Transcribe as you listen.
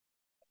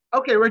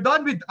Okay, we're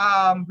done with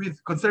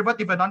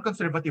conservative and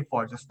non-conservative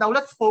forces. Now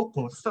let's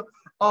focus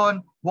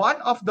on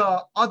one of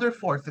the other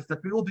forces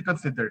that we will be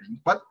considering,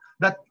 but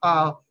that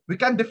we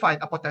can define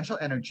a potential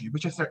energy,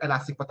 which is their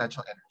elastic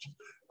potential energy.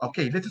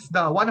 Okay, this is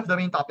the one of the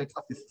main topics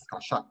of this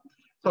discussion.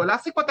 So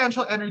elastic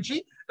potential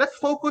energy, let's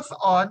focus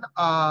on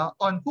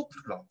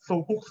Hooke's law.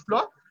 So Hooke's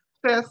law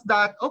says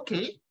that,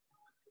 okay,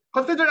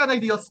 consider an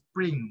ideal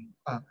spring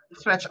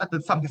stretch at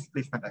some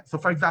displacement x. So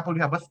for example, we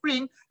have a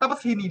spring,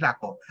 tapos hinila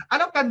ko.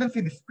 Anong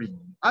tendency ni spring?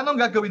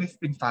 Anong gagawin ni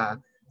spring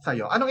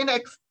sa'yo?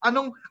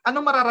 Anong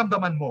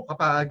mararamdaman mo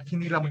kapag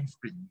hinila mo yung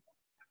spring?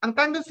 Ang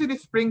tendency ni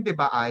spring, di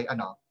ba, ay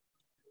ano?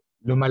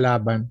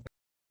 Lumalaban.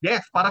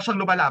 Yes, para siyang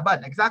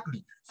lumalaban.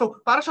 Exactly.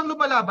 So para siyang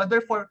lumalaban,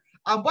 therefore,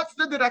 what's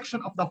the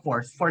direction of the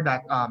force for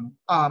that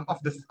of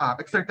this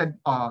exerted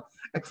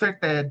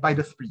by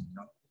the spring?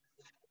 No?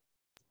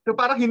 So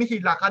parang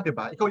hinihila ka, di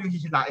ba? Ikaw yung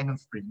hihilain ng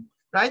spring,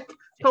 right?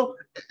 So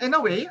in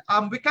a way,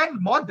 we can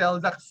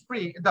model that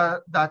spring,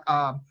 that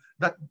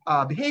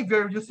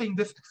behavior using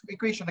this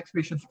equation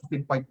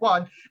 16.1.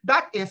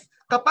 That is,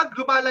 kapag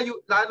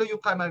lumalayo lalo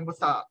yung kamay mo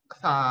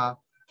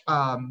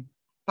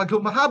pag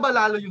lumahaba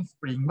lalo yung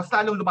spring, mas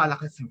lalong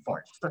lumalakas yung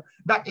force.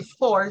 That is,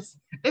 force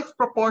is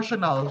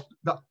proportional,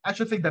 the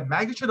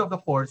magnitude of the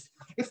force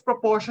is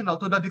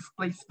proportional to the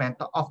displacement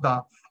of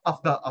the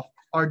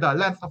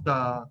length of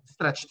the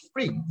stretched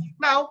spring.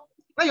 Now,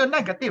 ngayon,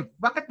 negative.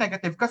 Bakit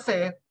negative?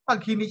 Kasi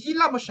pag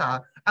hinihila mo siya,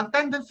 ang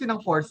tendency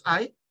ng force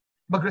ay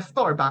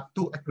mag-restore back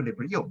to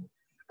equilibrium.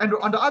 And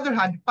on the other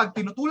hand, pag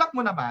tinutulak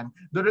mo naman,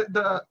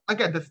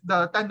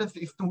 the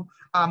tendency is to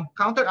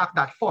counteract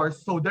that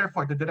force. So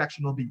therefore, the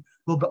direction will be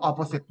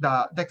opposite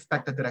the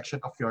expected direction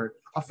of your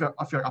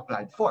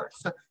applied force.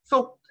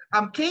 So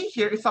K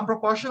here is some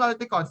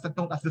proportionality constant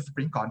known as the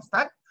spring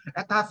constant.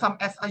 It has some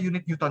SI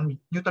unit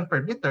Newton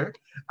per meter.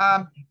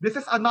 This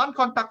is a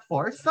non-contact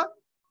force.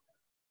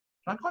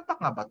 Non-contact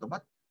nga ba ito?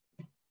 Ba't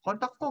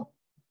contact to?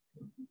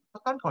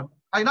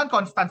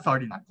 Non-constant,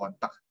 sorry,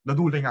 non-contact.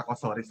 Naduling ako,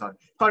 sorry.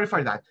 Sorry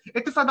for that.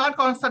 It is a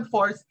non-constant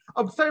force.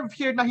 Observe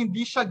here na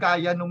hindi siya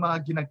gaya ng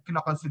mga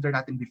kina-consider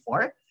natin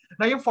before,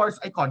 na yung force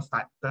ay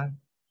constant.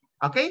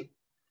 Okay?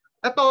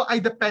 Ito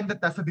ay dependent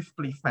na sa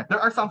displacement. There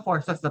are some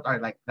forces that are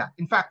like that.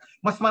 In fact,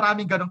 mas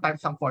maraming ganong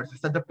types ng forces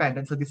na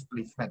dependent sa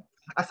displacement.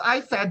 As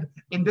I said,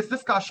 in this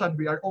discussion,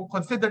 we are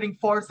considering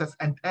forces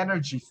and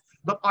energies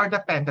that are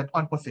dependent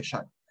on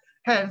position.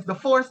 Hence, the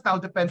force now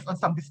depends on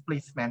some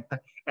displacement,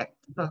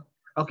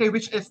 okay,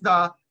 which is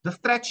the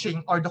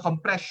stretching or the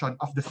compression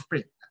of the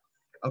spring.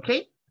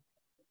 Okay?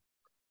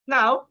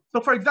 Now,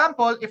 so for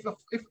example, if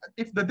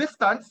the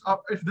distance or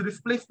if the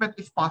displacement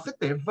is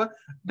positive,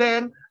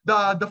 then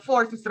the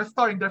force is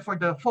restoring, therefore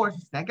the force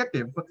is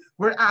negative.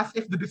 Whereas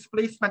if the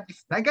displacement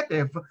is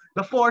negative,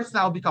 the force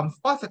now becomes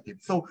positive.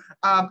 So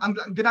ang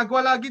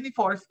ginagawa lagi ni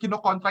force,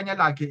 kinokontra niya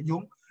lagi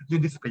yung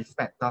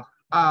displacement.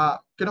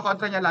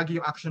 Kinokontra niya lagi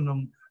yung action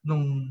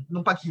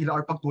nung paghila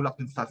or pagtulak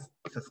dun sa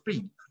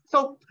spring.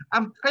 So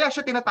kaya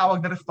siya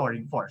tinatawag na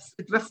restoring force.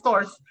 It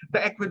restores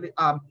the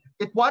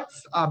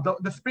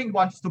the spring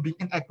wants to be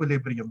in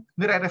equilibrium.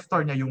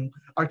 Nire-restore niya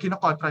or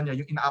kinokontra niya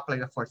yung ina-apply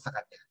na force sa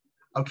kanya.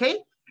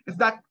 Okay? Is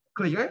that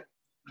clear?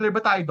 Clear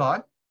ba tayo doon?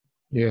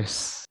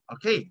 Yes.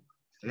 Okay.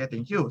 Yeah,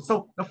 thank you.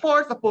 So the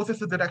force opposes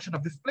the direction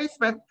of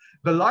displacement.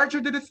 The larger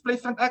the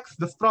displacement x,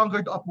 the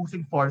stronger the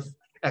opposing force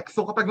x.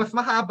 So kapag mas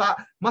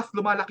mahaba, mas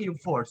lumalaki yung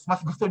force.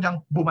 Mas gusto niyang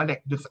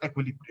bumalik dun sa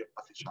equilibrium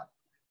position.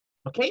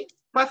 Okay?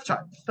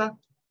 Questions?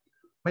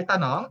 May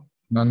tanong?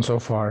 None so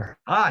far.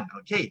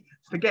 Okay.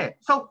 Sige.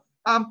 So,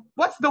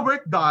 what's the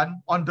work done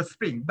on the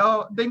spring?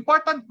 The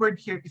important word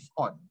here is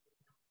on.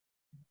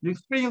 Yung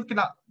spring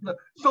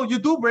so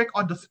you do work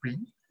on the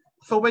spring.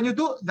 So when you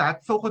do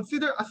that, so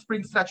consider a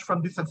spring stretch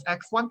from distance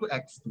x1 to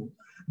x2.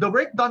 The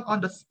work done on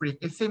the spring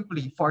is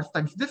simply force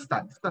times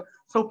distance.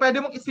 So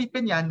pwede mong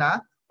isipin yan na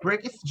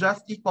work is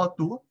just equal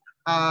to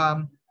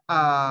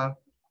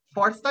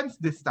force times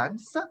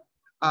distance.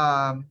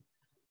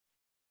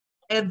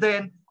 And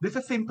then this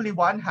is simply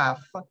 1/2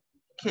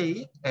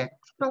 kx.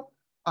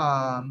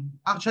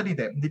 Actually,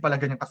 hindi pala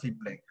ganyan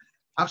kasimple.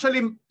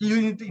 Actually, you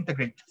need to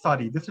integrate.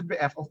 Sorry, this would be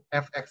f of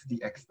fx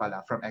dx pala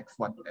from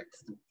x1 to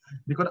x2.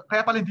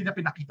 Kaya pala hindi na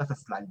pinakita sa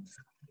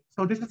slides.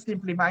 So this is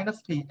simply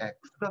minus kx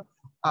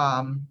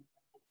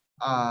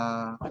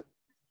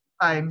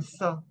times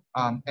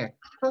x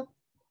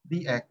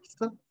dx.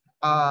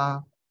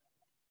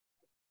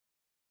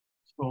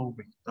 So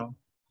wait.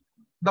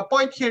 The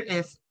point here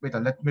is, wait,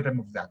 let me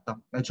remove that.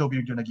 Medyo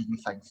weird yung nagiging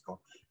signs ko.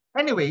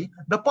 Anyway,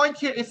 the point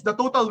here is the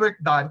total work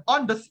done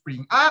on the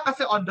spring.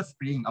 Kasi on the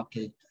spring,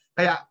 okay.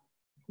 Kaya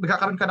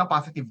magkakaroon ka ng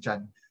positive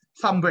dyan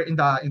somewhere in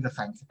the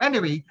signs.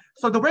 Anyway,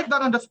 so the work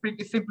done on the spring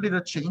is simply the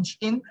change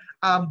in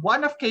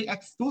 1/2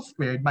 kx2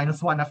 squared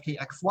minus 1/2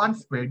 kx1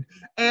 squared.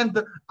 And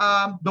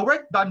the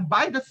work done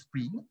by the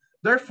spring,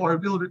 therefore,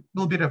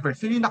 will be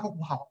reversed. Yun yung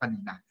nakukuha ko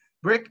kanina.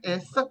 Work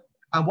is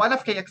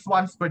 1/2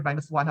 kx1 squared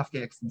minus 1/2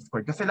 kx2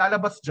 squared. Kasi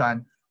lalabas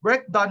dyan,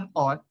 work done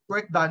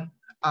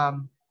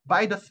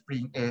by the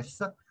spring is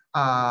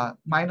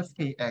minus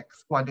kx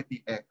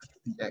quantity x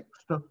dx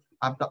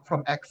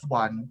from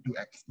x1 to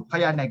x2.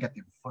 Kaya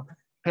negative.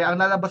 Kaya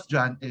ang lalabas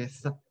dyan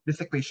is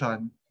this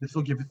equation. This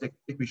will give you the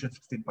equation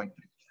 16.3.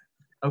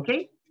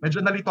 Okay?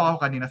 Medyo nalito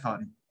ako kanina,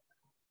 sorry.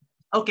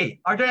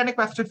 Okay, are there any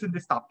questions in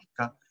this topic?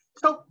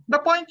 So the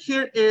point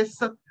here is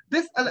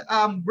this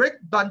work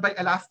done by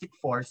elastic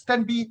force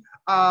can be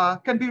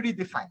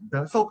redefined.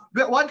 So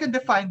one can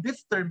define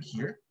this term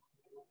here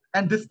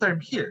and this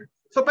term here.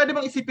 So pwede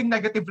mong isiping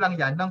negative lang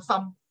yan ng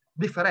some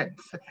difference.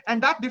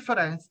 And that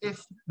difference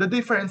is the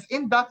difference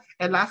in the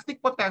elastic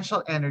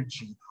potential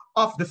energy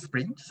of the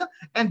springs.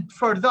 And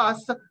for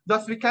thus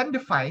we can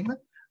define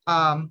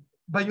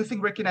by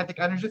using work kinetic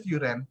energy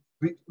theorem,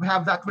 we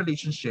have that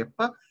relationship,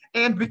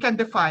 and we can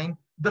define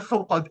the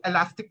so-called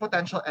elastic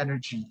potential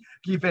energy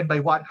given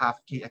by 1/2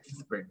 kx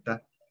squared.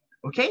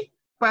 Okay?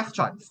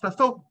 Questions?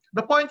 So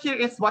the point here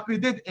is what we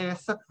did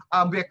is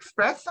we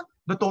express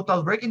the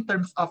total work in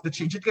terms of the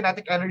change in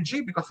kinetic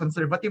energy because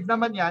conservative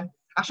naman yan.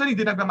 Actually,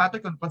 hindi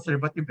nagmamatter kung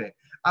conservative eh.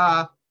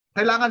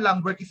 Kailangan lang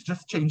work is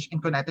just change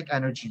in kinetic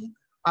energy.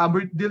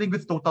 We're dealing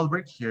with total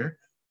work here.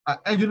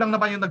 And yun lang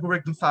naman yung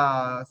nag-work dun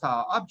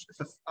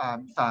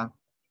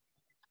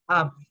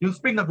yung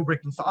spring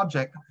nag-work dun sa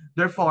object.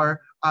 Therefore,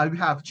 we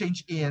have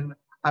change in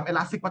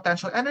elastic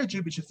potential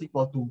energy, which is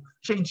equal to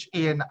change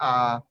in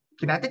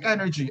kinetic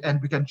energy, and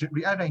we can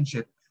rearrange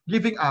it,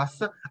 giving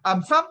us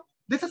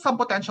this is some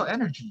potential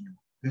energy U.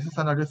 This is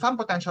another some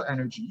potential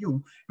energy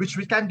U, which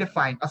we can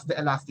define as the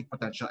elastic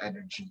potential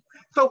energy.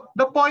 So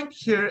the point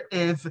here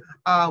is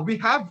we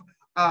have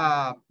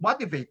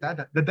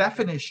motivated the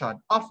definition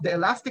of the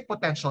elastic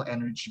potential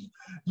energy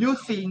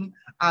using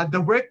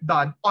the work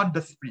done on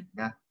the spring.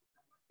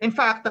 In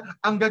fact,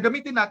 ang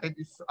gagamitin natin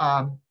is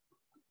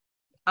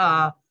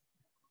the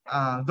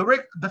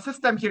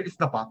system here is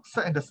the box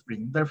and the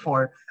spring.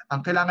 Therefore,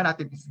 ang kailangan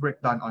natin is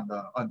work done on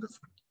the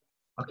spring.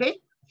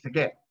 Okay?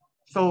 Sige.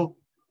 So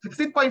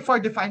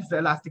 16.4 defines the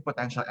elastic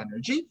potential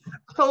energy.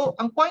 So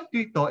ang point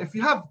dito, if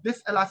you have this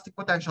elastic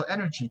potential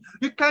energy,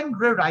 you can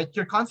rewrite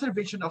your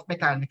conservation of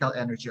mechanical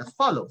energy as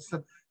follows.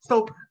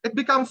 So it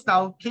becomes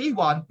now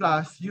K1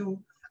 plus U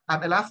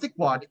elastic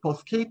 1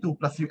 equals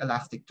K2 plus U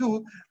elastic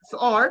 2. So,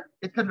 or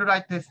it can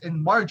rewrite this in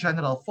more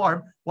general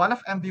form. 1 of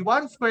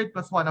mv1 squared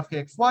plus 1 of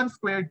kx1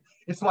 squared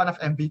is 1 of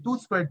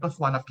mv2 squared plus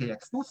 1 of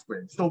kx2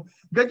 squared. So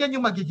ganyan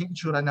yung magiging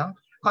itsura ng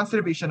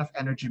conservation of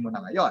energy mo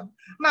na ngayon.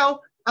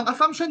 Now, ang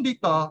assumption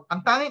dito,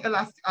 ang tanging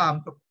elastic,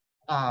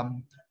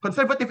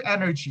 conservative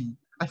energy,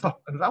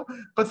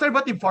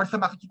 conservative force na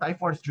makikita ay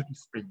force due to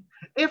spring.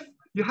 If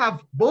you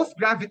have both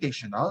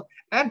gravitational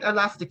and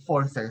elastic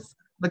forces,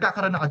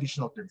 nagkakaroon ng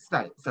additional terms.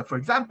 So for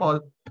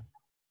example,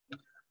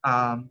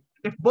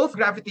 if both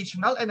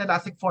gravitational and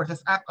elastic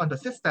forces act on the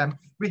system,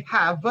 we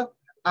have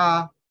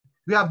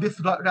this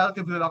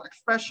relatively long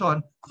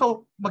expression.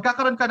 So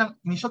magkakaroon ka ng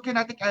initial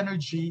kinetic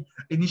energy,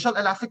 initial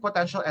elastic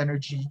potential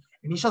energy,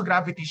 initial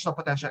gravitational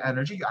potential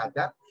energy, you add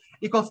that,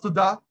 equals to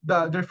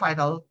their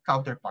final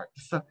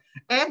counterparts.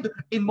 And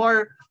in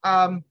more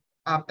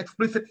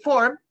explicit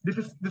form,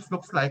 this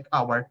looks like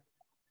our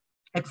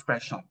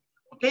expression.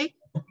 Okay?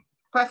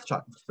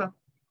 Questions?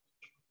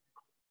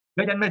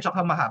 Ganyan medyo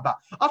kang mahaba.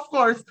 Of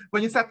course,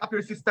 when you set up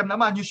your system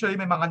naman, usually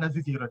may mga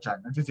nazi-zero dyan,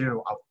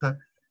 nazi-zero out.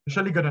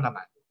 Usually gano'n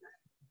naman.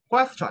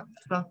 Questions?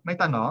 May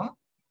tanong?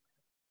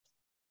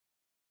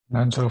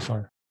 None so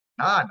far.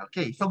 None.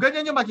 Okay. So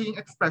ganyan yung magiging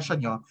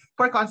expression nyo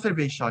for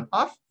conservation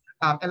of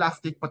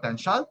elastic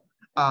potential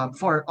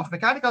of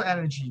mechanical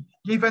energy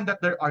given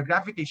that there are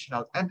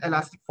gravitational and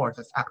elastic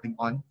forces acting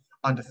on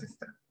the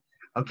system.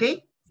 Okay?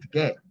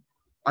 Sige.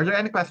 Are there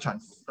any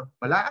questions?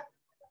 Wala?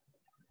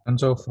 None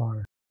so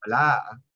far. Wala.